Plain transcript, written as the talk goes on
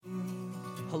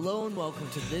Hello and welcome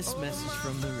to this message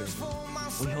from the river.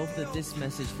 We hope that this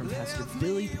message from Pastor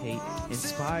Billy Pate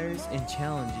inspires and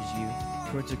challenges you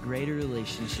towards a greater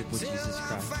relationship with Jesus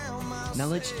Christ. Now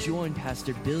let's join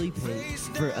Pastor Billy Pate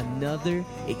for another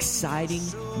exciting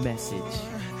message.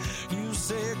 You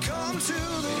say, come to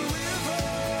the river,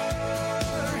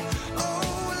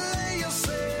 oh, lay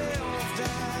yourself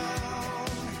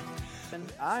down.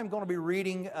 I'm going to be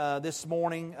reading this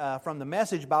morning from the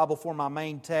Message Bible for my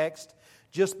main text,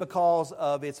 just because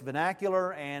of its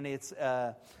vernacular and it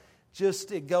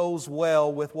goes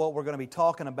well with what we're going to be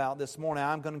talking about this morning.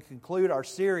 I'm going to conclude our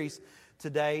series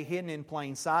today, Hidden in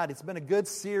Plain Sight. It's been a good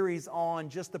series on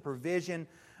just the provision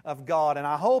of God, and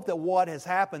I hope that what has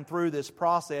happened through this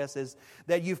process is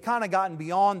that you've kind of gotten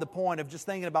beyond the point of just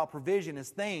thinking about provision as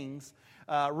things,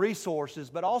 resources,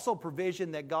 but also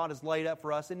provision that God has laid up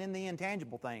for us and in the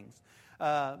intangible things.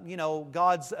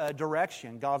 God's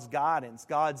direction, God's guidance,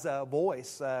 God's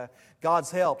voice,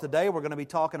 God's help. Today we're going to be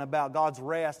talking about God's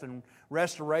rest and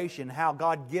restoration, how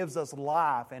God gives us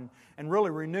life and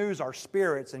really renews our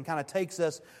spirits and kind of takes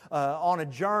us on a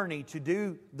journey to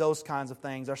do those kinds of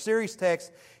things. Our series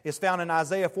text is found in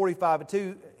Isaiah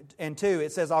 45:2.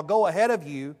 It says, I'll go ahead of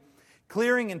you,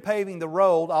 clearing and paving the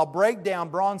road. I'll break down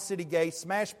bronze city gates,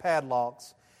 smash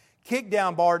padlocks, kick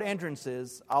down barred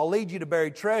entrances. I'll lead you to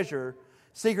buried treasure,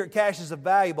 secret caches of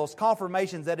valuables,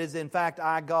 confirmations that it is in fact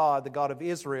I, God, the God of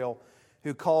Israel,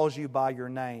 who calls you by your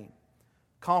name.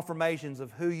 Confirmations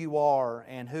of who you are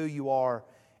and who you are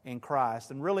in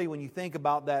Christ. And really, when you think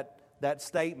about that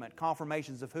statement,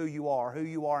 confirmations of who you are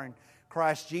in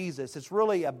Christ Jesus, it's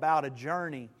really about a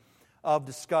journey of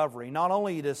discovery. Not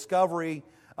only a discovery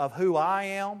of who I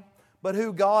am, but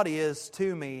who God is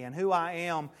to me and who I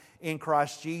am in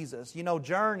Christ Jesus. You know,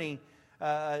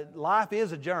 life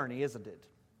is a journey, isn't it?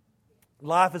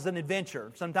 Life is an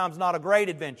adventure. Sometimes not a great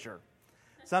adventure.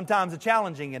 Sometimes a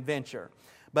challenging adventure.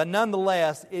 But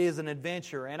nonetheless, it is an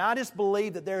adventure. And I just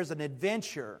believe that there's an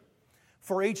adventure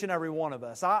for each and every one of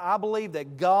us. I believe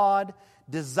that God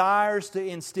desires to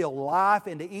instill life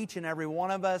into each and every one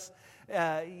of us,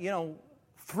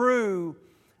 through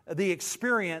the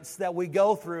experience that we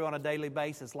go through on a daily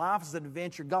basis. Life is an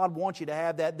adventure. God wants you to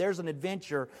have that. There's an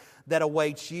adventure that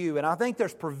awaits you. And I think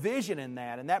there's provision in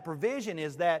that. And that provision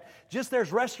is that just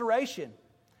there's restoration.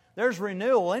 There's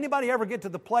renewal. Anybody ever get to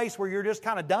the place where you're just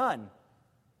kind of done?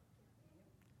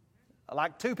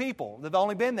 Like two people that have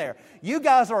only been there. You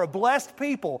guys are a blessed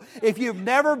people if you've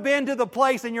never been to the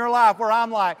place in your life where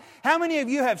I'm like, how many of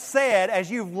you have said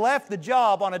as you've left the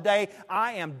job on a day,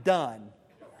 I am done.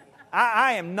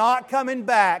 I am not coming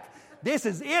back. This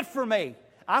is it for me.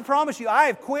 I promise you, I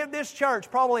have quit this church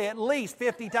probably at least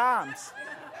 50 times.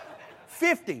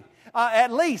 50,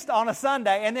 at least on a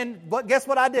Sunday. And then, but guess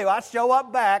what I do? I show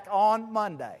up back on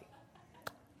Monday.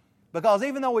 Because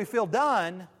even though we feel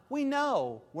done, we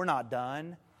know we're not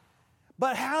done.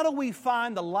 But how do we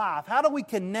find the life? How do we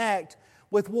connect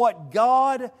with what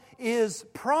God is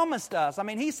promised us? I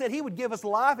mean, He said He would give us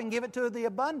life and give it to the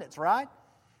abundance, right?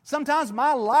 Sometimes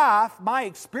my life, my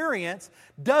experience,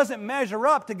 doesn't measure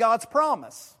up to God's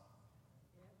promise.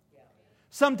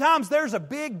 Sometimes there's a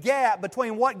big gap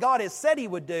between what God has said He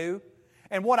would do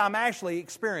and what I'm actually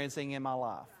experiencing in my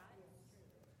life.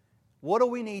 What do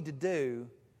we need to do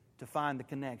to find the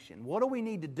connection? What do we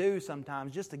need to do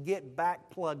sometimes just to get back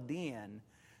plugged in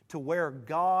to where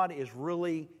God is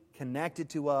really connected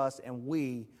to us and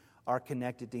we are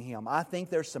connected to Him? I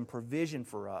think there's some provision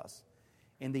for us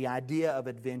in the idea of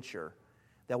adventure,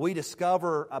 that we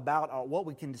discover about what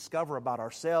we can discover about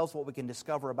ourselves, what we can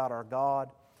discover about our God,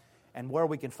 and where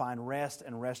we can find rest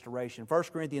and restoration. 1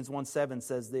 Corinthians 1:7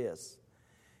 says this.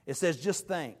 It says, just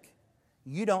think,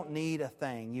 you don't need a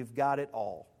thing, you've got it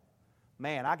all.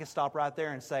 Man, I can stop right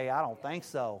there and say, I don't think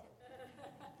so.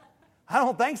 I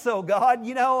don't think so, God.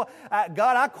 God,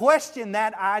 I question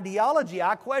that ideology.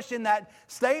 I question that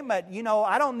statement.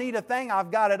 I don't need a thing.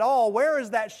 I've got it all. Where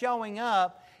is that showing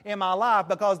up in my life?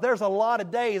 Because there's a lot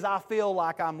of days I feel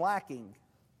like I'm lacking.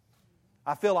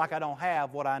 I feel like I don't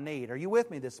have what I need. Are you with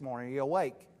me this morning? Are you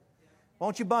awake?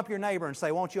 Won't you bump your neighbor and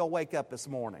say, won't you all wake up this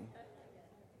morning?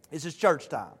 This is church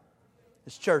time.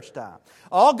 It's church time.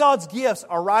 All God's gifts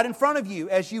are right in front of you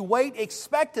as you wait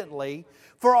expectantly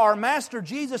for our Master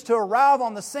Jesus to arrive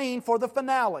on the scene for the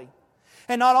finale.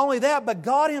 And not only that, but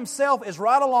God Himself is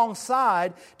right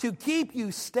alongside to keep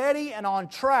you steady and on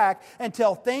track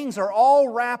until things are all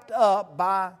wrapped up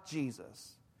by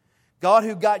Jesus. God,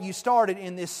 who got you started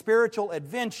in this spiritual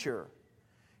adventure,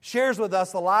 shares with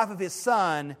us the life of His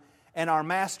Son and our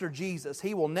Master Jesus.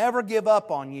 He will never give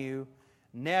up on you.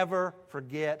 Never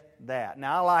forget that.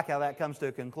 Now, I like how that comes to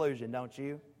a conclusion, don't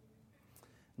you?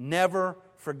 Never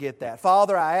forget that.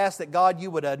 Father, I ask that God,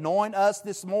 you would anoint us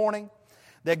this morning.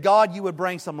 That God, you would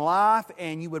bring some life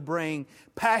and you would bring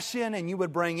passion and you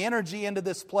would bring energy into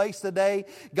this place today.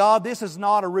 God, this is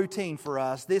not a routine for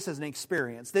us. This is an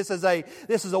experience. This is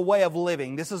a way of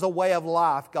living. This is a way of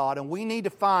life, God. And we need to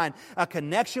find a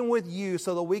connection with you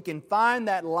so that we can find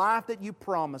that life that you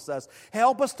promised us.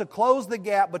 Help us to close the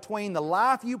gap between the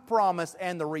life you promised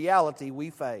and the reality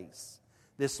we face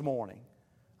this morning.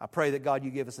 I pray that, God, you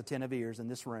give us attentive ears in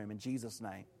this room. In Jesus'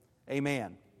 name,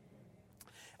 amen.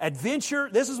 Adventure,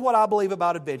 this is what I believe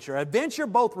about adventure. Adventure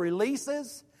both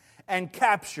releases and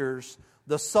captures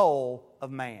the soul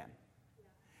of man.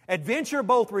 Adventure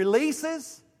both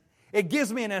releases, it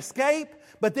gives me an escape,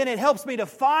 but then it helps me to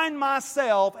find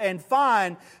myself and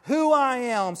find who I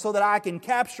am so that I can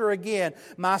capture again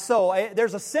my soul.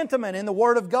 There's a sentiment in the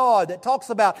Word of God that talks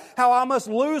about how I must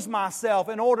lose myself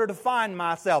in order to find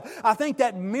myself. I think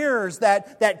that mirrors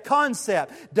that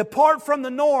concept. Depart from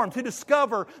the norm to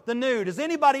discover the new. Does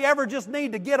anybody ever just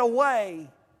need to get away?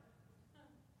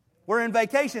 We're in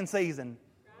vacation season.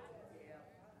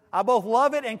 I both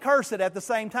love it and curse it at the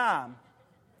same time.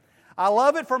 I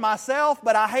love it for myself,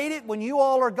 but I hate it when you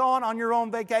all are gone on your own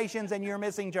vacations and you're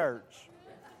missing church.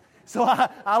 So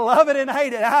I love it and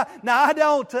hate it.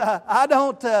 I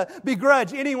don't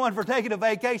begrudge anyone for taking a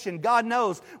vacation. God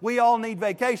knows we all need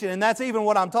vacation, and that's even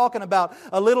what I'm talking about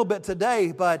a little bit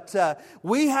today. But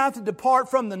we have to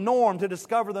depart from the norm to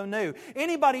discover the new.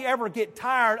 Anybody ever get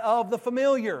tired of the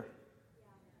familiar? I'm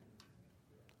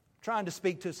trying to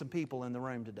speak to some people in the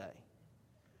room today.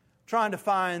 Trying to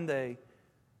find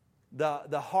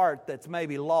the heart that's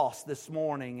maybe lost this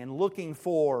morning and looking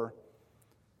for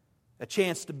a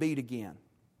chance to beat again.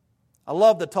 I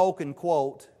love the Tolkien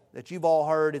quote that you've all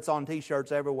heard. It's on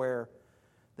t-shirts everywhere.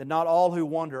 That not all who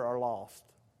wander are lost.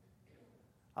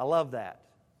 I love that.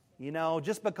 You know,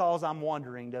 just because I'm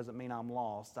wandering doesn't mean I'm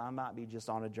lost. I might be just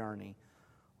on a journey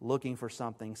looking for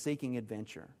something, seeking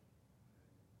adventure.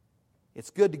 It's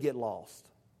good to get lost,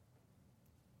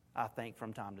 I think,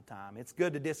 from time to time. It's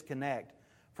good to disconnect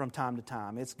from time to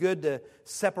time. It's good to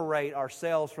separate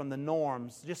ourselves from the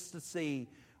norms just to see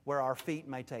where our feet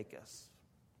may take us.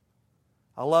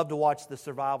 I love to watch the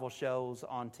survival shows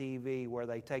on TV where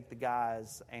they take the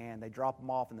guys and they drop them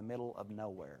off in the middle of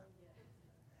nowhere.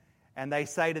 And they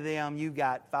say to them, you've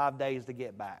got 5 days to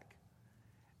get back.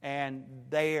 And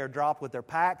they are dropped with their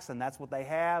packs, and that's what they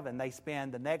have, and they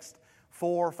spend the next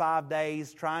 4 or 5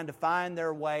 days trying to find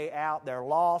their way out. They're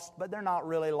lost, but they're not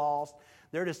really lost.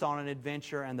 They're just on an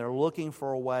adventure, and they're looking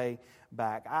for a way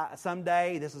back.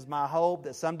 Someday, this is my hope,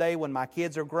 that someday when my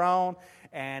kids are grown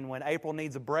and when April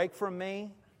needs a break from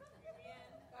me,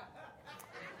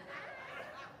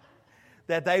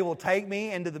 that they will take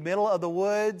me into the middle of the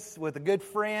woods with a good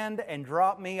friend and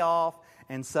drop me off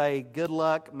and say, good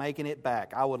luck making it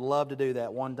back. I would love to do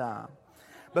that one time.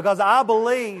 Because I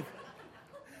believe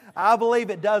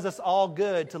it does us all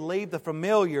good to leave the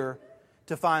familiar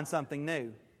to find something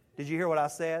new. Did you hear what I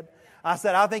said? I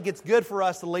said, I think it's good for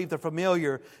us to leave the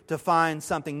familiar to find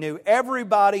something new.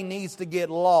 Everybody needs to get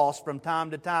lost from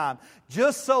time to time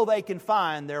just so they can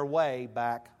find their way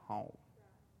back home.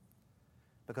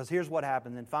 Because here's what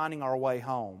happens in finding our way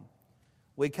home.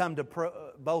 We come to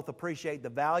both appreciate the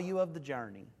value of the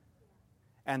journey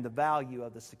and the value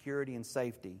of the security and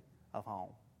safety of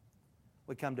home.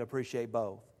 We come to appreciate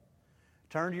both.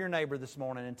 Turn to your neighbor this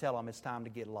morning and tell them it's time to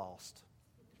get lost.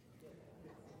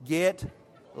 Get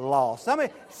lost. Some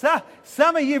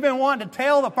of you have been wanting to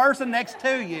tell the person next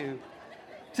to you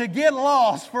to get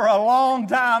lost for a long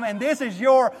time, and this is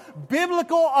your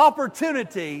biblical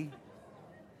opportunity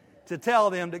to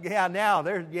tell them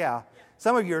to,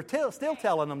 some of you are still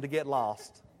telling them to get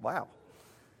lost. Wow.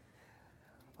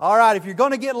 All right, if you're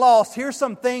going to get lost, here's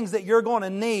some things that you're going to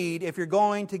need if you're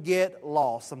going to get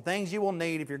lost. Some things you will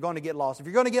need if you're going to get lost. If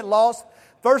you're going to get lost,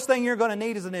 first thing you're going to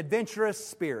need is an adventurous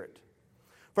spirit.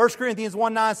 1 Corinthians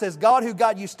 1:9 says, God who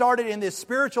got you started in this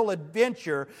spiritual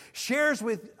adventure shares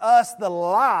with us the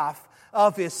life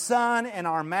of His Son and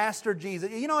our Master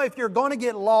Jesus. You know, if you're going to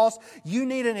get lost, you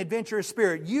need an adventurous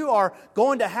spirit. You are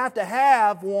going to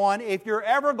have one if you're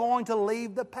ever going to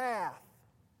leave the path.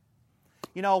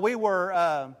 You know, we were,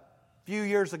 a few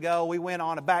years ago, we went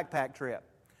on a backpack trip.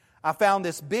 I found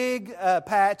this big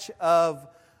patch of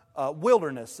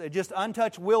wilderness, just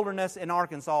untouched wilderness in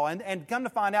Arkansas. And come to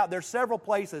find out, there's several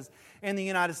places in the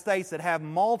United States that have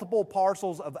multiple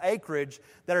parcels of acreage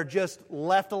that are just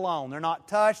left alone. They're not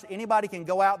touched. Anybody can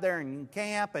go out there and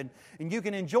camp, and you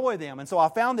can enjoy them. And so I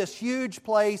found this huge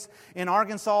place in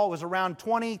Arkansas. It was around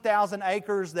 20,000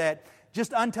 acres that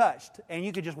just untouched. And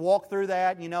you could just walk through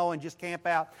that, and just camp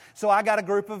out. So I got a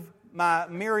group of my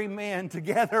merry men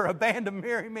together, a band of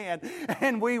merry men,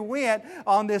 and we went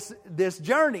on this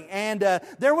journey. And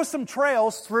there was some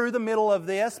trails through the middle of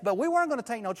this, but we weren't going to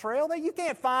take no trail. You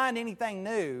can't find anything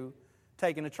new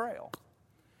taking a trail.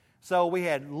 So we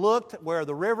had looked where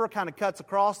the river kind of cuts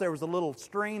across. There was a little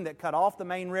stream that cut off the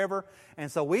main river.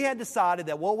 And so we had decided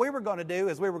that what we were going to do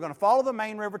is we were going to follow the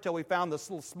main river till we found this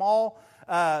little small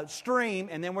stream,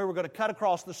 and then we were going to cut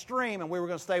across the stream, and we were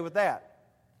going to stay with that.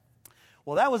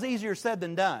 Well, that was easier said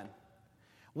than done.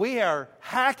 We are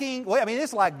hacking.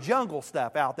 It's like jungle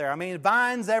stuff out there.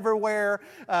 Vines everywhere,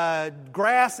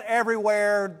 grass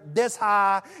everywhere, this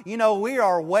high. We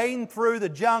are wading through the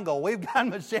jungle. We've got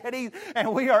machetes,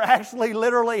 and we are actually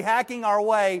literally hacking our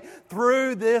way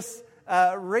through this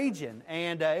region.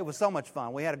 And it was so much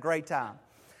fun. We had a great time.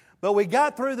 But we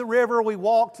got through the river. We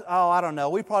walked, we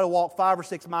probably walked 5 or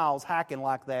 6 miles hacking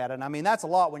like that. And that's a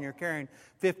lot when you're carrying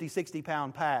 50,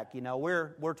 60-pound pack.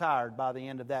 We're tired by the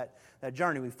end of that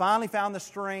journey. We finally found the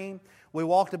stream. We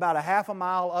walked about a half a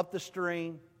mile up the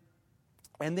stream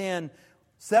and then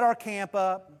set our camp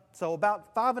up. So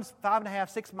about 5.5,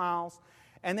 6 miles.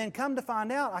 And then come to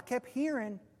find out, I kept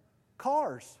hearing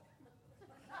cars.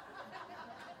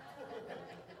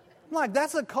 I'm like,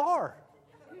 that's a car.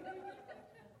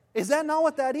 Is that not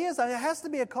what that is? It has to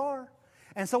be a car.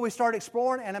 And so we started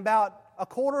exploring, and about a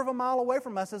quarter of a mile away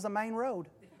from us is a main road.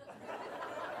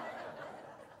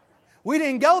 We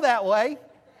didn't go that way.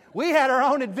 We had our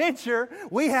own adventure.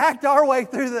 We hacked our way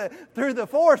through the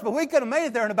forest, but we could have made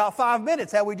it there in about 5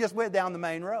 minutes had we just went down the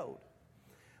main road.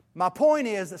 My point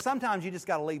is that sometimes you just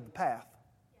got to leave the path.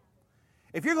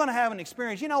 If you're going to have an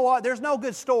experience, you know what? There's no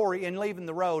good story in leaving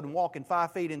the road and walking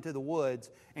 5 feet into the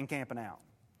woods and camping out.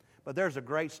 But there's a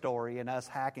great story in us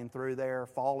hacking through there,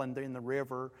 falling in the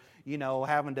river,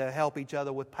 having to help each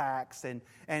other with packs. And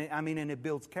it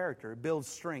builds character. It builds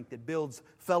strength. It builds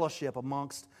fellowship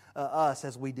amongst us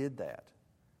as we did that.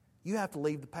 You have to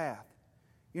leave the path.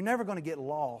 You're never going to get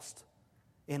lost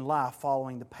in life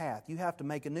following the path. You have to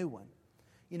make a new one.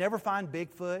 You never find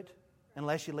Bigfoot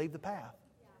unless you leave the path.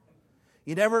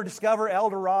 You never discover El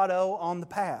Dorado on the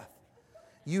path.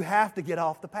 You have to get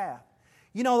off the path.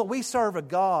 That we serve a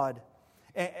God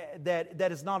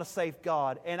that is not a safe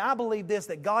God. And I believe this,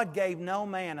 that God gave no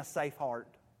man a safe heart.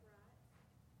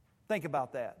 Think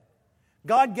about that.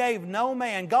 God gave no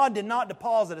man, God did not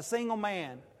deposit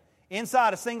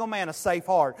inside a single man a safe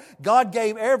heart. God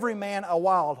gave every man a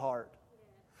wild heart.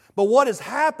 But what has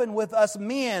happened with us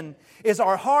men is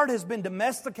our heart has been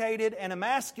domesticated and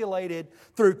emasculated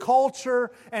through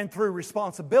culture and through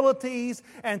responsibilities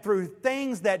and through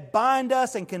things that bind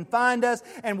us and confine us.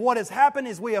 And what has happened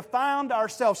is we have found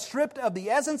ourselves stripped of the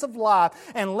essence of life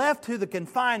and left to the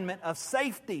confinement of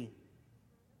safety.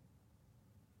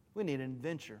 We need an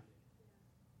adventure.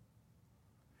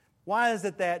 Why is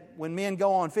it that when men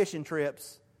go on fishing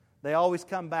trips, they always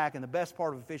come back and the best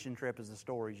part of a fishing trip is the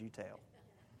stories you tell?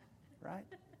 Right?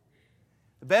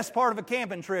 The best part of a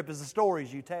camping trip is the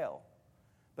stories you tell.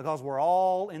 Because we're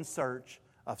all in search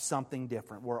of something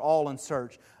different. We're all in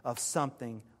search of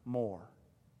something more.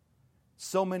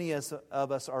 So many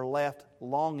of us are left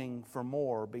longing for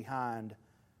more behind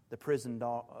the prison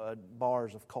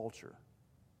bars of culture.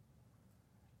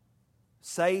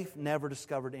 Safe never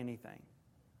discovered anything.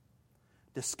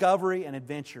 Discovery and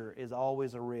adventure is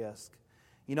always a risk.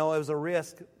 It was a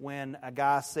risk when a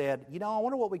guy said, I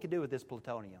wonder what we could do with this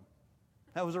plutonium.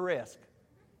 That was a risk.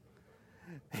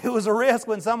 It was a risk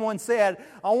when someone said,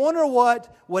 I wonder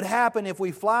what would happen if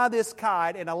we fly this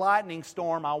kite in a lightning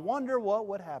storm. I wonder what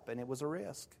would happen. It was a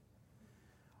risk.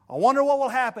 I wonder what will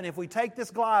happen if we take this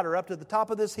glider up to the top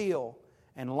of this hill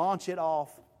and launch it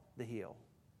off the hill.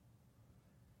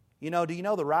 Do you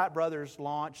know the Wright brothers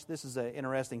launched, this is an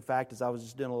interesting fact as I was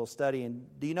just doing a little study, and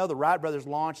do you know the Wright brothers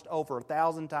launched over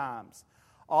 1,000 times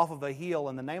off of a hill,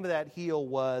 and the name of that hill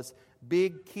was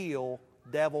Big Kill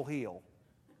Devil Hill.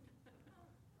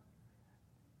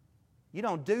 You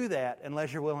don't do that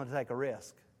unless you're willing to take a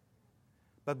risk.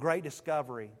 But great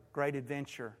discovery, great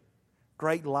adventure,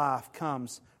 great life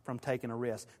comes from taking a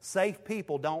risk. Safe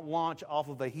people don't launch off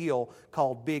of a hill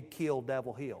called Big Kill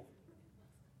Devil Hill.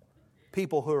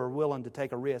 People who are willing to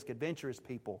take a risk, adventurous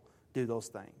people, do those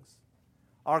things.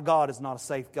 Our God is not a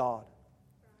safe God.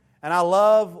 And I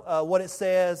love what it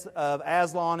says of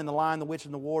Aslan in The Lion, the Witch,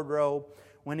 and the Wardrobe.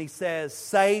 When he says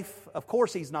safe, of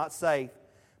course he's not safe,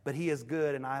 but he is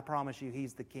good, and I promise you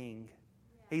he's the king.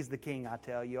 He's the king, I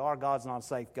tell you. Our God's not a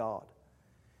safe God.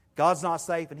 God's not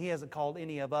safe, and he hasn't called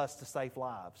any of us to safe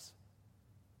lives.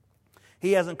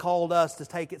 He hasn't called us to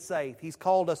take it safe. He's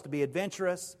called us to be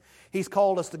adventurous. He's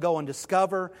called us to go and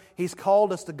discover. He's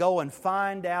called us to go and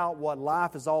find out what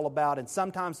life is all about. And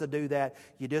sometimes to do that,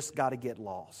 you just got to get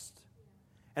lost.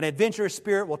 An adventurous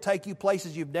spirit will take you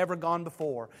places you've never gone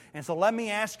before. And so let me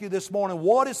ask you this morning,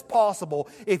 what is possible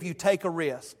if you take a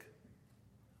risk?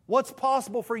 What's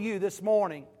possible for you this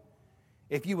morning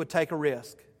if you would take a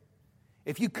risk?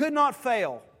 If you could not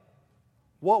fail,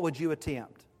 what would you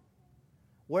attempt?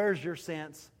 Where's your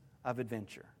sense of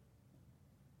adventure?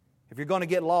 If you're going to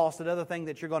get lost, another thing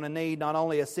that you're going to need, not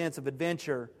only a sense of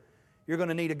adventure, you're going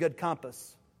to need a good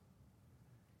compass.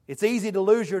 It's easy to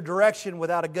lose your direction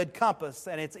without a good compass,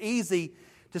 and it's easy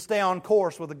to stay on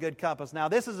course with a good compass. Now,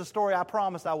 this is a story I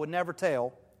promised I would never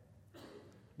tell,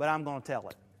 but I'm going to tell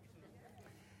it.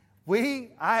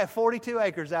 I have 42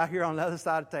 acres out here on the other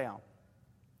side of town.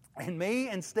 And me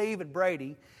and Steve and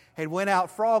Brady had went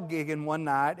out frog gigging one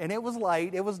night, and it was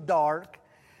late, it was dark,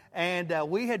 and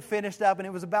we had finished up, and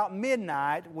it was about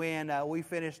midnight when we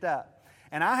finished up.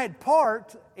 And I had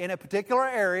parked in a particular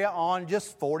area on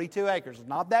just 42 acres. It's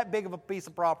not that big of a piece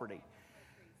of property.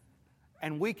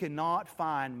 And we could not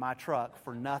find my truck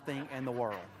for nothing in the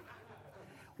world.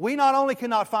 We not only could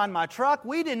not find my truck,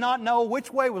 we did not know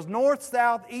which way was north,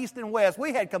 south, east, and west.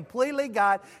 We had completely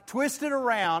got twisted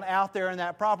around out there in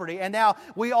that property. And now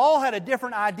we all had a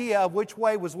different idea of which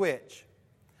way was which.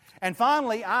 And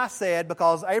finally, I said,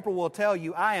 because April will tell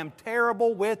you, I am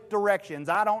terrible with directions.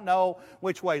 I don't know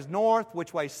which way's north,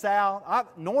 which way's south.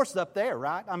 North's up there,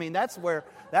 right? I mean, that's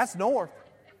north,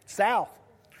 south.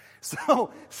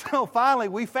 So finally,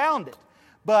 we found it.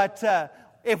 But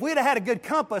if we'd have had a good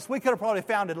compass, we could have probably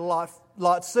found it a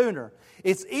lot sooner.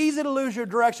 It's easy to lose your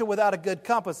direction without a good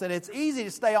compass, and it's easy to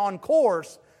stay on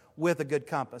course with a good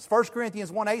compass. 1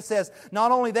 Corinthians 1:8 says, not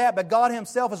only that, but God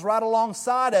Himself is right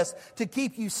alongside us to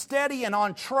keep you steady and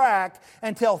on track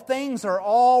until things are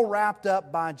all wrapped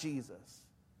up by Jesus.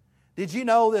 Did you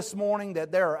know this morning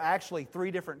that there are actually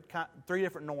three different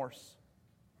norths?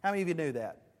 How many of you knew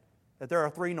that? That there are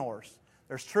three norths.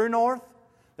 There's true north,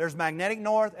 there's magnetic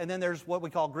north, and then there's what we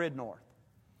call grid north.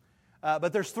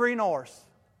 But there's three norths.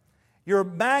 Your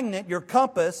magnet, your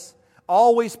compass,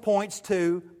 always points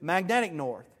to magnetic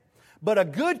north. But a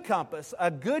good compass, a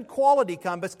good quality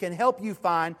compass, can help you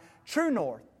find true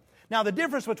north. Now, the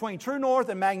difference between true north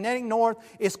and magnetic north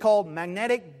is called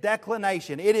magnetic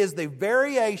declination. It is the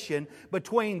variation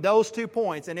between those 2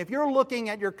 points. And if you're looking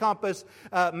at your compass,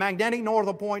 magnetic north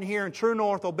will point here and true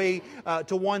north will be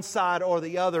to one side or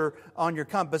the other on your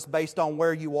compass based on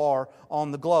where you are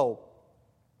on the globe.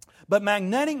 But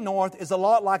magnetic north is a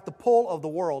lot like the pull of the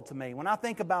world to me. When I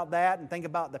think about that and think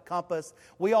about the compass,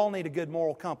 we all need a good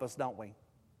moral compass, don't we?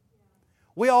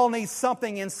 We all need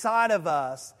something inside of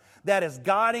us that is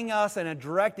guiding us and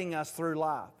directing us through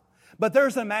life. But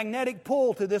there's a magnetic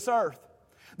pull to this earth.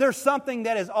 There's something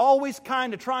that is always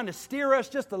kind of trying to steer us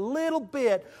just a little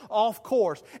bit off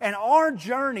course. And our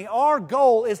journey, our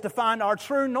goal is to find our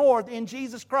true north in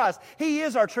Jesus Christ. He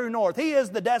is our true north. He is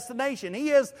the destination.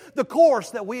 He is the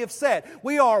course that we have set.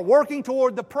 We are working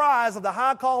toward the prize of the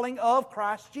high calling of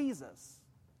Christ Jesus.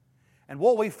 And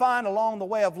what we find along the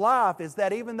way of life is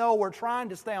that even though we're trying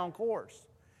to stay on course,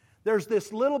 there's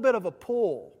this little bit of a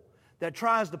pull that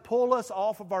tries to pull us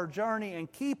off of our journey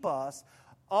and keep us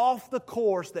off the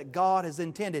course that God has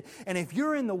intended. And if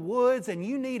you're in the woods and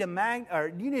you need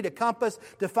a compass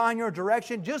to find your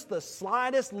direction, just the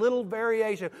slightest little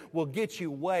variation will get you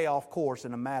way off course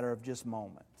in a matter of just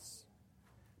moments.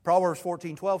 Proverbs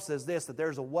 14:12 says this, that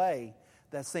there's a way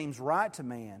that seems right to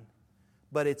man,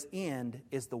 but its end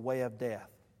is the way of death.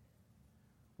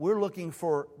 We're looking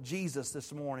for Jesus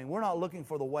this morning. We're not looking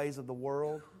for the ways of the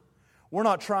world. We're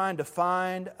not trying to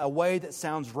find a way that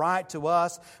sounds right to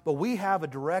us, but we have a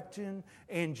direction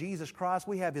in Jesus Christ.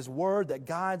 We have His Word that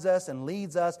guides us and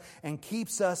leads us and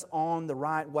keeps us on the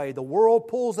right way. The world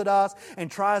pulls at us and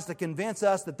tries to convince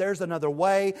us that there's another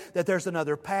way, that there's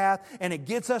another path, and it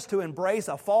gets us to embrace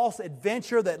a false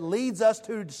adventure that leads us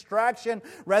to distraction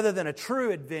rather than a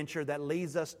true adventure that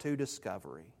leads us to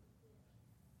discovery.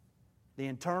 The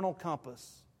internal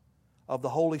compass of the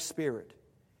Holy Spirit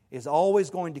is always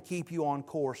going to keep you on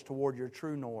course toward your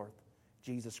true north,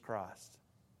 Jesus Christ.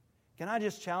 Can I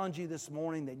just challenge you this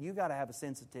morning that you've got to have a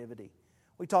sensitivity?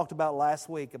 We talked about last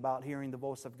week about hearing the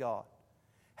voice of God.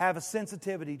 Have a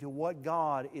sensitivity to what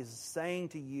God is saying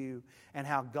to you and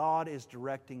how God is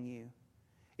directing you.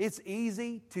 It's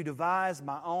easy to devise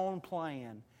my own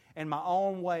plan and my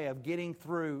own way of getting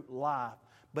through life,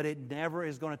 but it never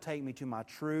is going to take me to my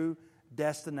true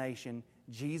destination,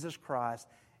 Jesus Christ,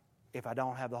 if I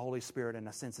don't have the Holy Spirit and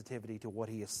a sensitivity to what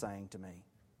He is saying to me.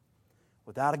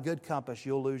 Without a good compass,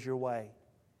 you'll lose your way.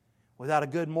 Without a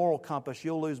good moral compass,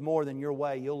 you'll lose more than your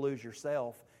way. You'll lose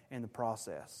yourself in the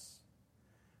process.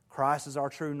 Christ is our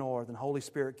true north, and Holy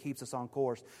Spirit keeps us on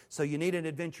course. So you need an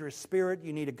adventurous spirit.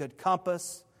 You need a good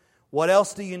compass. What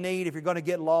else do you need? If you're going to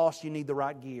get lost, you need the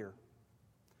right gear.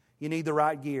 You need the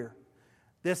right gear.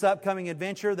 This upcoming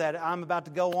adventure that I'm about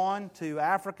to go on to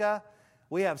Africa,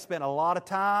 we have spent a lot of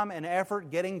time and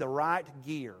effort getting the right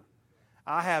gear.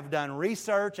 I have done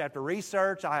research after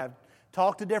research. I have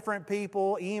talked to different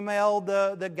people, emailed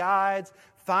the guides,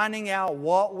 finding out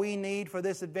what we need for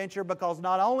this adventure, because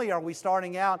not only are we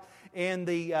starting out in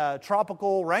the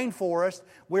tropical rainforest,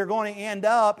 we're going to end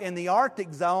up in the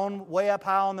Arctic zone way up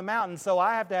high on the mountain. So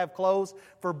I have to have clothes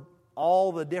for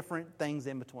all the different things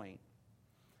in between.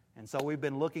 And so we've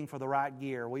been looking for the right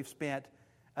gear. We've spent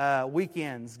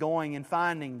weekends going and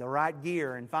finding the right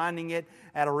gear and finding it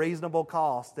at a reasonable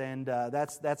cost. And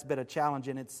that's been a challenge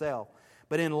in itself.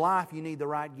 But in life, you need the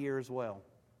right gear as well.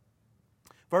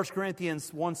 1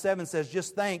 Corinthians 1:7 says,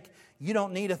 just think, you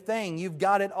don't need a thing. You've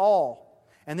got it all.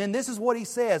 And then this is what he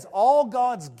says, all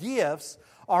God's gifts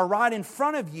are right in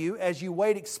front of you as you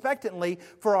wait expectantly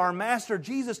for our Master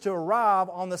Jesus to arrive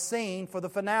on the scene for the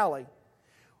finale.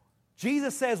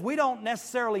 Jesus says we don't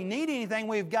necessarily need anything,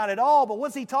 we've got it all, but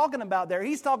what's he talking about there?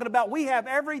 He's talking about we have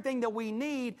everything that we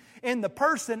need in the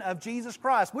person of Jesus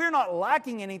Christ. We're not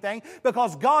lacking anything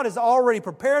because God has already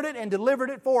prepared it and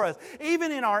delivered it for us.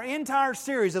 Even in our entire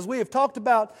series, as we have talked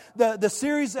about the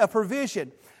series of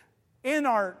provision, in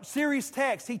our series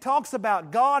text, he talks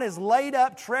about God has laid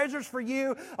up treasures for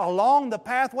you along the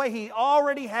pathway. He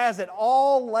already has it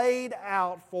all laid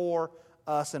out for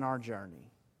us in our journey.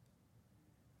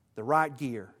 The right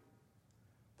gear.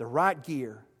 The right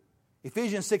gear.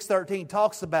 Ephesians 6:13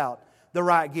 talks about the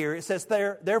right gear. It says,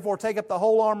 therefore take up the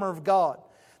whole armor of God,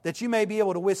 that you may be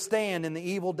able to withstand in the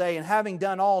evil day, and having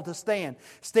done all to stand.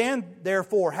 Stand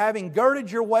therefore, having girded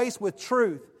your waist with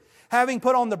truth, having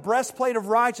put on the breastplate of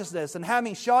righteousness, and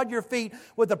having shod your feet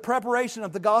with the preparation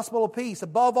of the gospel of peace.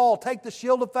 Above all, take the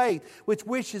shield of faith,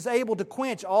 which is able to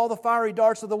quench all the fiery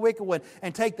darts of the wicked one,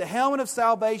 and take the helmet of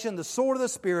salvation, the sword of the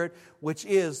Spirit, which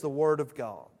is the Word of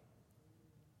God.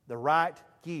 The right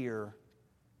gear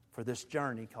for this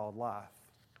journey called life.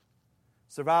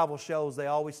 Survival shows, they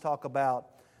always talk about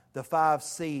the 5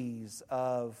 C's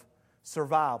of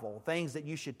survival, things that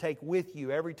you should take with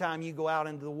you every time you go out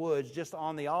into the woods, just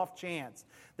on the off chance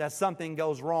that something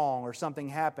goes wrong or something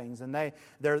happens. And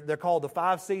they're called the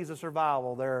 5 C's of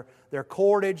survival. They're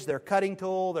cordage, they're cutting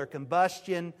tool, they're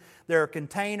combustion, they're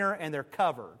container, and they're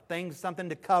cover. Something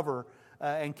to cover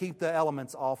and keep the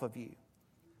elements off of you.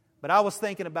 But I was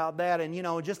thinking about that, and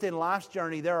just in life's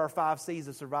journey, there are 5 C's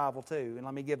of survival too. And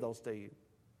let me give those to you.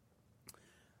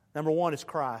 Number 1 is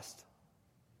Christ.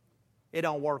 It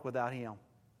don't work without Him.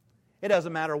 It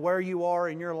doesn't matter where you are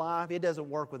in your life. It doesn't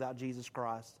work without Jesus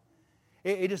Christ.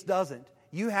 It just doesn't.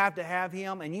 You have to have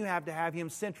Him, and you have to have Him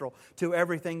central to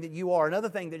everything that you are. Another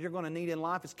thing that you're going to need in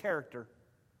life is character.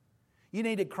 You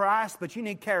needed Christ, but you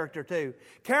need character too.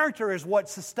 Character is what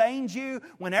sustains you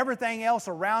when everything else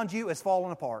around you is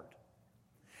falling apart.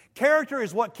 Character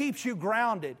is what keeps you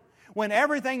grounded when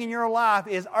everything in your life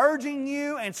is urging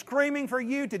you and screaming for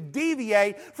you to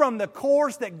deviate from the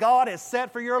course that God has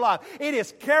set for your life. It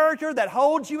is character that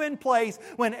holds you in place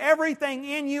when everything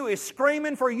in you is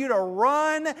screaming for you to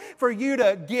run, for you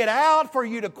to get out, for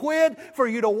you to quit, for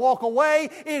you to walk away.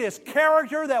 It is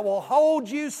character that will hold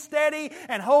you steady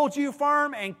and hold you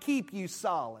firm and keep you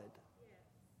solid.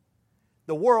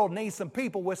 The world needs some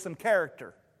people with some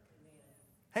character.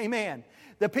 Amen.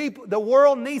 The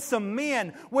world needs some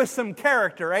men with some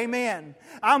character. Amen.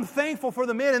 I'm thankful for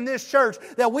the men in this church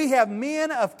that we have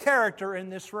men of character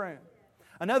in this room.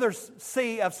 Another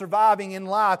C of surviving in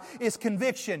life is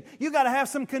conviction. You got to have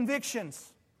some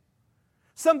convictions.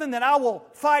 Something that I will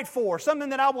fight for, something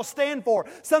that I will stand for,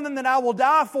 something that I will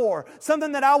die for,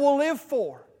 something that I will live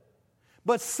for.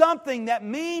 But something that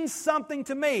means something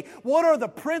to me. What are the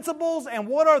principles and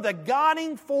what are the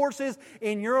guiding forces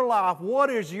in your life?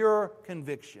 What is your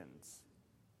convictions?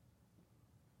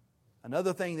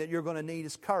 Another thing that you're going to need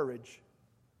is courage.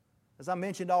 As I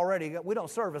mentioned already, we don't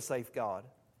serve a safe God.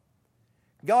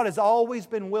 God has always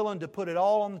been willing to put it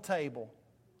all on the table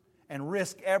and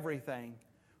risk everything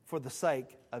for the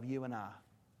sake of you and I.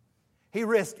 He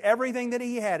risked everything that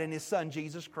He had in His Son,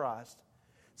 Jesus Christ,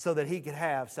 so that He could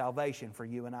have salvation for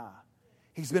you and I.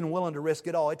 He's been willing to risk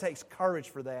it all. It takes courage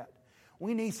for that.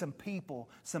 We need some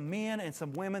people, some men and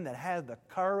some women that have the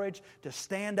courage to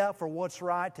stand up for what's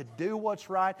right, to do what's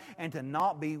right, and to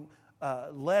not be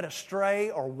led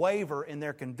astray or waver in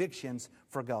their convictions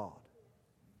for God.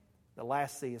 The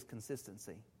last C is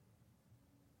consistency.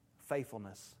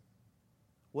 Faithfulness.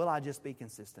 Will I just be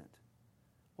consistent?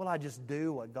 Will I just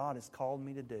do what God has called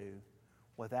me to do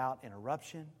without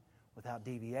interruption, without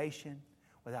deviation,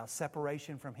 without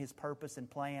separation from His purpose and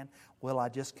plan? Will I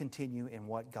just continue in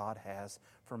what God has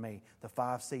for me? The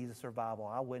 5 C's of survival.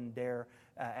 I wouldn't dare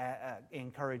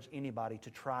encourage anybody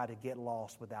to try to get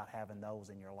lost without having those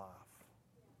in your life.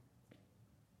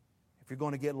 If you're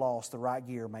going to get lost, the right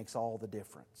gear makes all the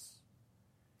difference.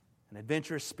 An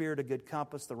adventurous spirit, a good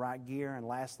compass, the right gear, and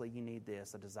lastly, you need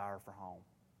this, a desire for home.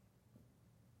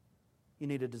 You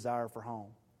need a desire for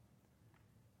home.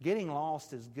 Getting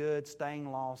lost is good,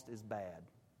 staying lost is bad.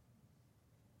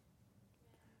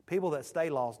 People that stay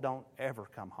lost don't ever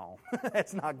come home.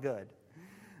 That's not good.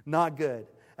 Not good.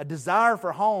 A desire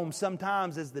for home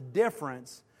sometimes is the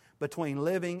difference between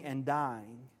living and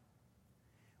dying.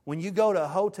 When you go to a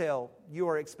hotel, you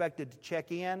are expected to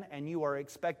check in and you are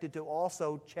expected to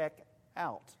also check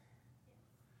out.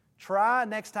 Try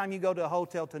next time you go to a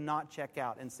hotel to not check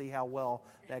out and see how well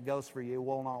that goes for you. It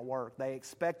will not work. They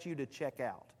expect you to check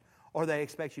out, or they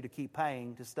expect you to keep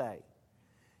paying to stay.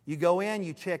 You go in,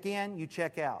 you check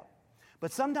out.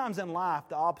 But sometimes in life,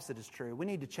 the opposite is true. We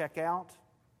need to check out.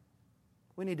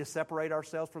 We need to separate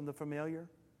ourselves from the familiar.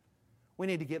 We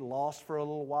need to get lost for a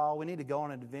little while. We need to go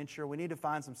on an adventure. We need to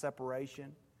find some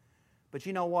separation. But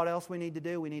you know what else we need to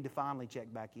do? We need to finally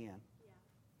check back in.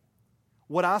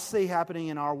 What I see happening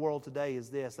in our world today is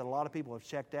this, that a lot of people have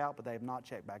checked out, but they have not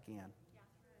checked back in.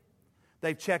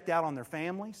 They've checked out on their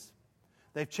families.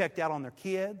 They've checked out on their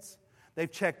kids.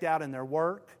 They've checked out in their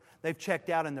work. They've checked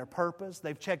out in their purpose.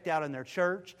 They've checked out in their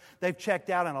church. They've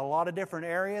checked out in a lot of different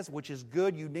areas, which is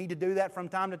good. You need to do that from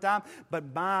time to time.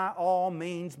 But by all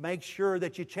means, make sure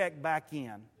that you check back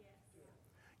in.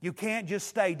 You can't just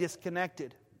stay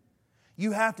disconnected.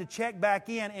 You have to check back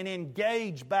in and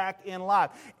engage back in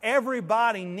life.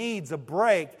 Everybody needs a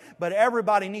break, but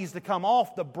everybody needs to come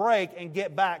off the break and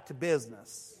get back to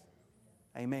business.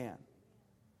 Amen.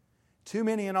 Too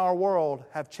many in our world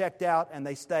have checked out and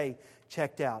they stay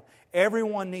checked out.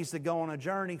 Everyone needs to go on a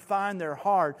journey, find their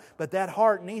heart, but that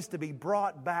heart needs to be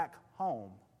brought back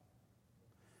home.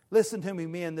 Listen to me,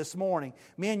 men, this morning.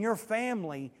 Men, your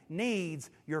family needs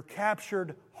your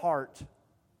captured heart.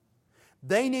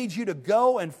 They need you to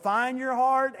go and find your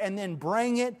heart and then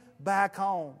bring it back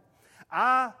home.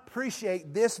 I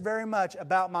appreciate this very much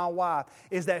about my wife,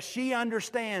 is that she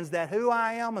understands that who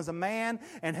I am as a man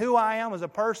and who I am as a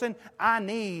person, I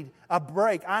need a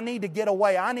break. I need to get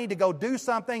away. I need to go do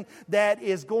something that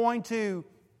is going to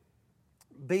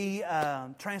be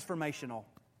transformational,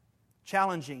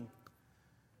 challenging,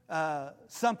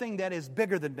 something that is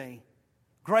bigger than me,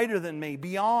 greater than me,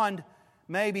 beyond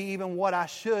maybe even what I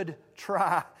should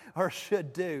try or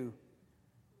should do.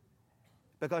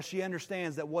 Because she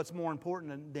understands that what's more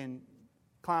important than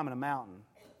climbing a mountain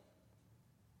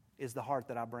is the heart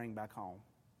that I bring back home.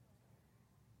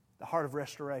 The heart of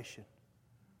restoration.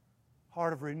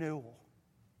 Heart of renewal.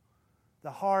 The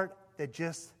heart that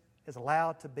just is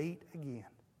allowed to beat again.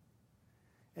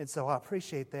 And so I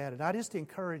appreciate that. And I just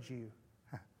encourage you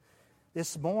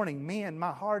this morning, men,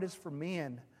 my heart is for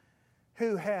men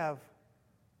who have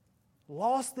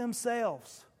lost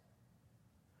themselves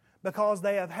because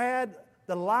they have had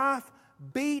the life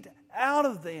beat out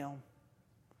of them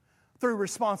through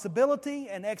responsibility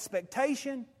and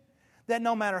expectation, that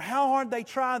no matter how hard they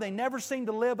try, they never seem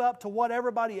to live up to what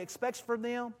everybody expects from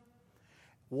them.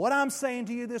 What I'm saying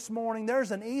to you this morning,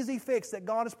 there's an easy fix that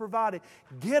God has provided.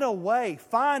 Get away,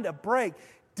 find a break,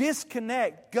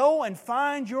 disconnect, go and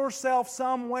find yourself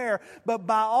somewhere. But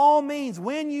by all means,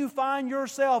 when you find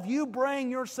yourself, you bring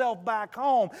yourself back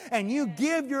home and you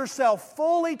give yourself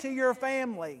fully to your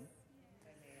family.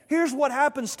 Here's what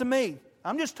happens to me.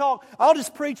 I'll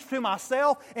just preach to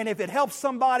myself, and if it helps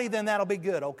somebody, then that'll be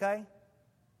good, okay?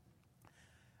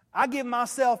 I give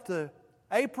myself to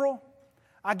April.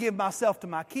 I give myself to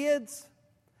my kids.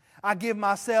 I give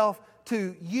myself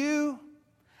to you.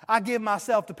 I give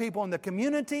myself to people in the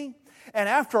community. And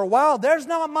after a while, there's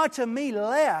not much of me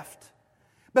left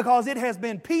because it has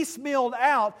been piecemealed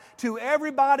out to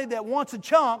everybody that wants a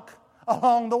chunk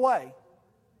along the way.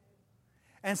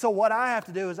 And so what I have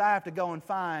to do is I have to go and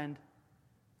find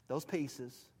those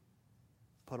pieces,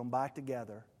 put them back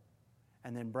together,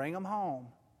 and then bring them home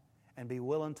and be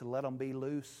willing to let them be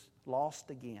lost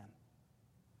again.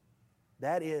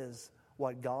 That is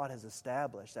what God has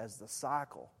established as the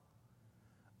cycle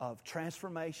of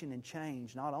transformation and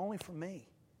change, not only for me,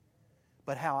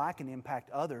 but how I can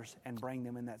impact others and bring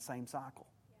them in that same cycle.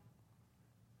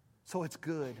 So it's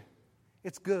good.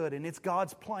 It's good, and it's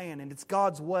God's plan, and it's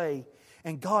God's way.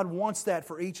 And God wants that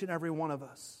for each and every one of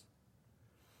us.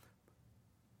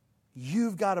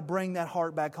 You've got to bring that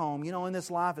heart back home. You know, in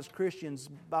this life as Christians,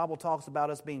 the Bible talks about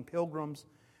us being pilgrims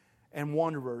and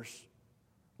wanderers,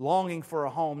 longing for a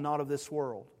home not of this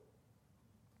world.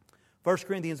 1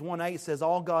 Corinthians 1:8 says,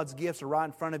 all God's gifts are right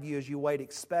in front of you as you wait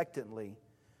expectantly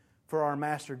for our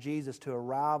Master Jesus to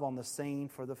arrive on the scene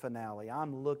for the finale.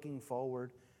 I'm looking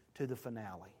forward to the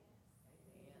finale.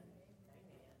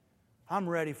 I'm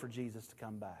ready for Jesus to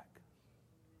come back.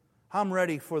 I'm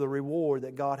ready for the reward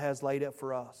that God has laid up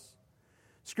for us.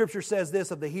 Scripture says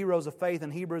this of the heroes of faith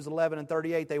in Hebrews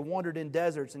 11:38. They wandered in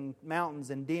deserts and mountains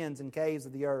and dens and caves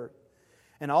of the earth.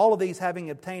 And all of these, having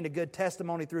obtained a good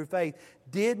testimony through faith,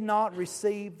 did not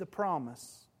receive the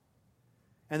promise.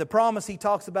 And the promise he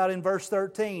talks about in verse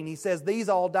 13. He says, these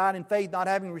all died in faith, not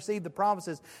having received the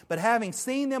promises, but having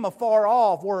seen them afar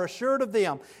off, were assured of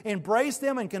them, embraced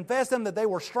them, and confessed them that they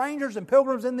were strangers and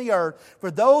pilgrims in the earth.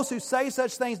 For those who say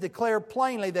such things declare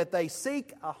plainly that they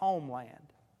seek a homeland.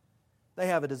 They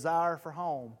have a desire for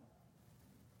home.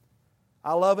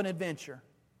 I love an adventure.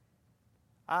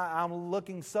 I'm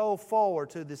looking so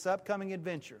forward to this upcoming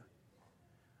adventure.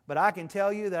 But I can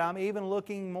tell you that I'm even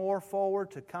looking more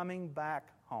forward to coming back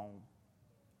home.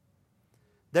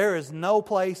 There is no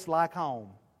place like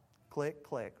home. Click,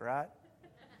 click, right?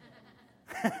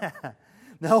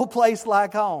 No place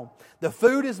like home. The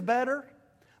food is better.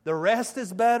 The rest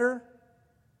is better.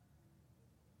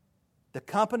 The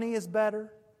company is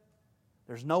better.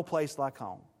 There's no place like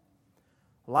home.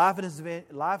 Life is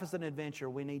an adventure.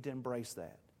 We need to embrace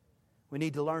that. We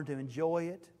need to learn to enjoy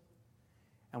it.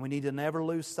 And we need to never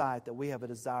lose sight that we have a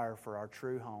desire for our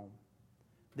true home.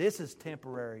 This is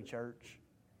temporary, church.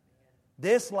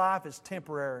 This life is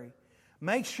temporary.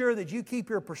 Make sure that you keep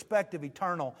your perspective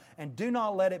eternal and do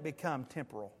not let it become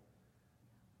temporal.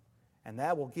 And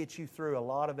that will get you through a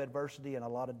lot of adversity and a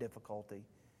lot of difficulty.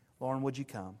 Lauren, would you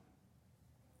come?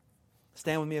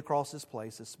 Stand with me across this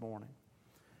place this morning.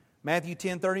 Matthew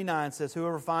 10:39 says,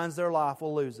 whoever finds their life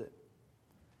will lose it.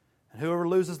 And whoever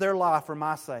loses their life for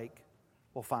my sake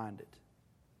will find it.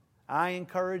 I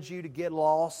encourage you to get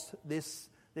lost this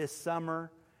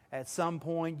summer. At some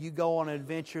point, you go on an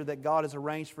adventure that God has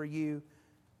arranged for you.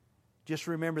 Just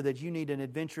remember that you need an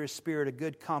adventurous spirit, a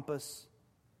good compass,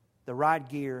 the right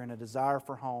gear, and a desire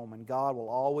for home. And God will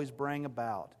always bring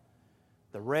about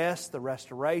the rest, the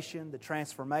restoration, the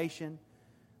transformation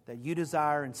that you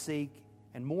desire and seek.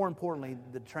 And more importantly,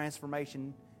 the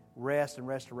transformation, rest, and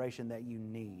restoration that you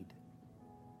need.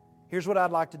 Here's what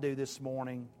I'd like to do this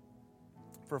morning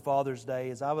for Father's Day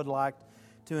is I would like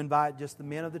to invite just the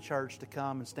men of the church to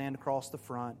come and stand across the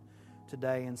front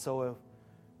today. And so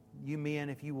you men,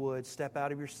 if you would, step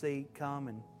out of your seat, come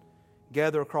and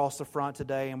gather across the front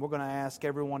today. And we're going to ask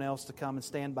everyone else to come and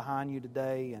stand behind you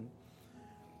today. And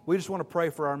we just want to pray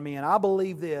for our men. I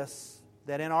believe this,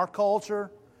 that in our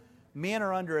culture, men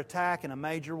are under attack in a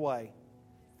major way.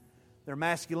 Their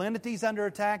masculinity is under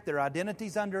attack. Their identity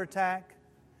is under attack.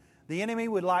 The enemy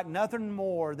would like nothing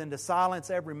more than to silence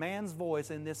every man's voice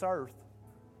in this earth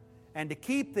and to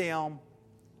keep them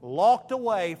locked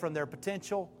away from their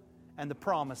potential and the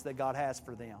promise that God has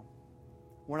for them.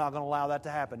 We're not going to allow that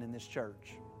to happen in this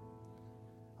church.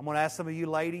 I'm going to ask some of you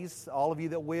ladies, all of you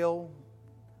that will,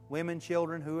 women,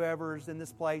 children, whoever is in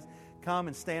this place, come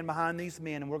and stand behind these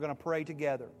men and we're going to pray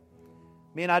together.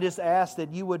 Men, I just ask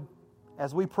that you would,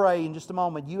 as we pray in just a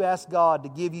moment, you ask God to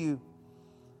give you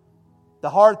the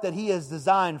heart that He has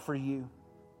designed for you.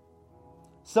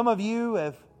 Some of you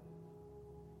have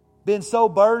been so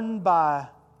burdened by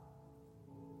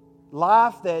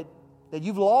life that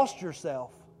you've lost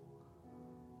yourself.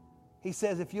 He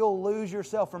says, if you'll lose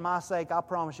yourself for my sake, I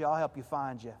promise you, I'll help you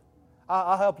find you.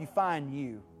 I'll help you find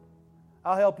you.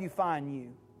 I'll help you find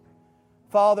you.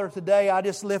 Father, today I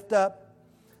just lift up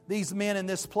these men in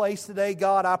this place today.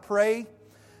 God, I pray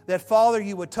that, Father,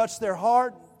 you would touch their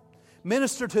heart,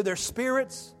 minister to their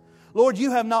spirits. Lord,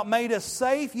 you have not made us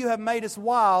safe. You have made us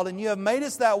wild, and you have made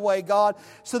us that way, God,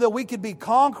 so that we could be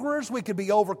conquerors, we could be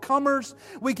overcomers,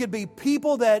 we could be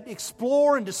people that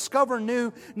explore and discover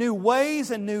new ways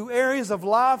and new areas of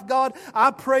life. God,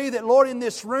 I pray that, Lord, in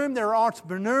this room there are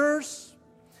entrepreneurs.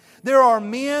 There are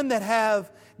men that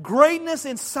have greatness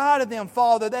inside of them,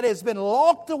 Father, that has been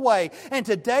locked away. And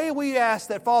today we ask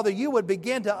that, Father, you would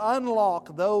begin to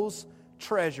unlock those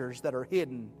treasures that are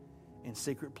hidden in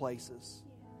secret places.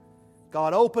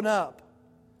 God, open up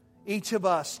each of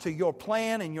us to your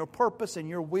plan and your purpose and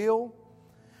your will.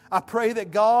 I pray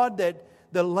that, God, that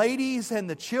the ladies and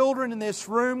the children in this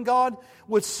room, God,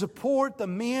 would support the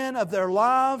men of their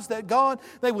lives, that, God,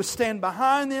 they would stand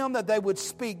behind them, that they would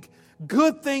speak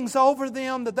good things over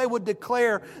them, that they would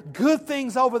declare good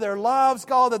things over their lives,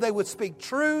 God, that they would speak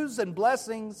truths and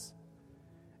blessings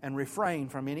and refrain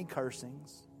from any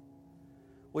cursings.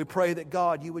 We pray that,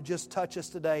 God, you would just touch us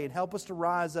today and help us to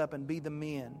rise up and be the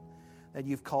men that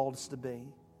you've called us to be.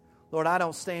 Lord, I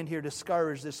don't stand here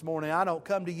discouraged this morning. I don't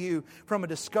come to you from a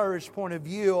discouraged point of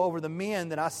view over the men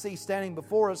that I see standing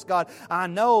before us, God. I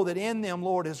know that in them,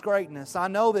 Lord, is greatness. I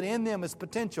know that in them is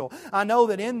potential. I know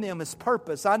that in them is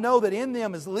purpose. I know that in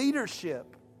them is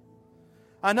leadership.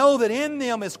 I know that in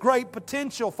them is great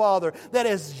potential, Father, that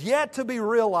is yet to be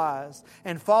realized.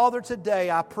 And Father, today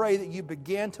I pray that you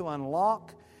begin to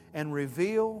unlock and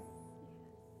reveal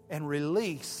and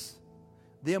release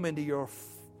them into your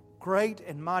great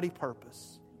and mighty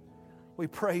purpose. We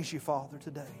praise you, Father,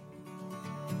 today.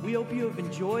 We hope you have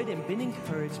enjoyed and been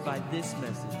encouraged by this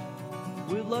message.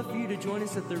 We would love for you to join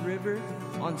us at the River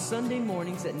on Sunday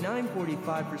mornings at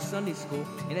 9:45 for Sunday school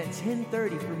and at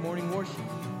 10:30 for morning worship.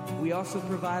 We also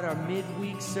provide our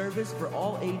midweek service for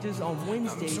all ages on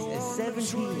Wednesdays at 7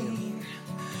 p.m.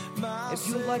 If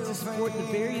you would like to support the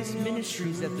various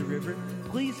ministries at the River,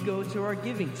 please go to our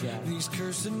giving tab. We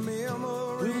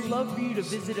would love for you to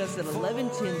visit us at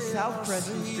 1110 South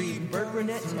Preston Street in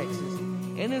Burkburnett, Texas.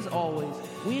 And as always,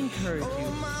 we encourage you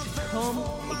to come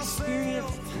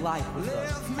experience life with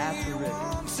us at the River.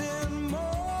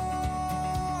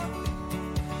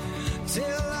 Till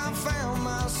I found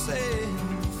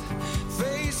myself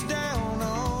face down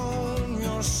on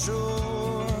your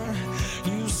shore.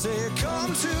 You said,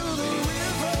 come to the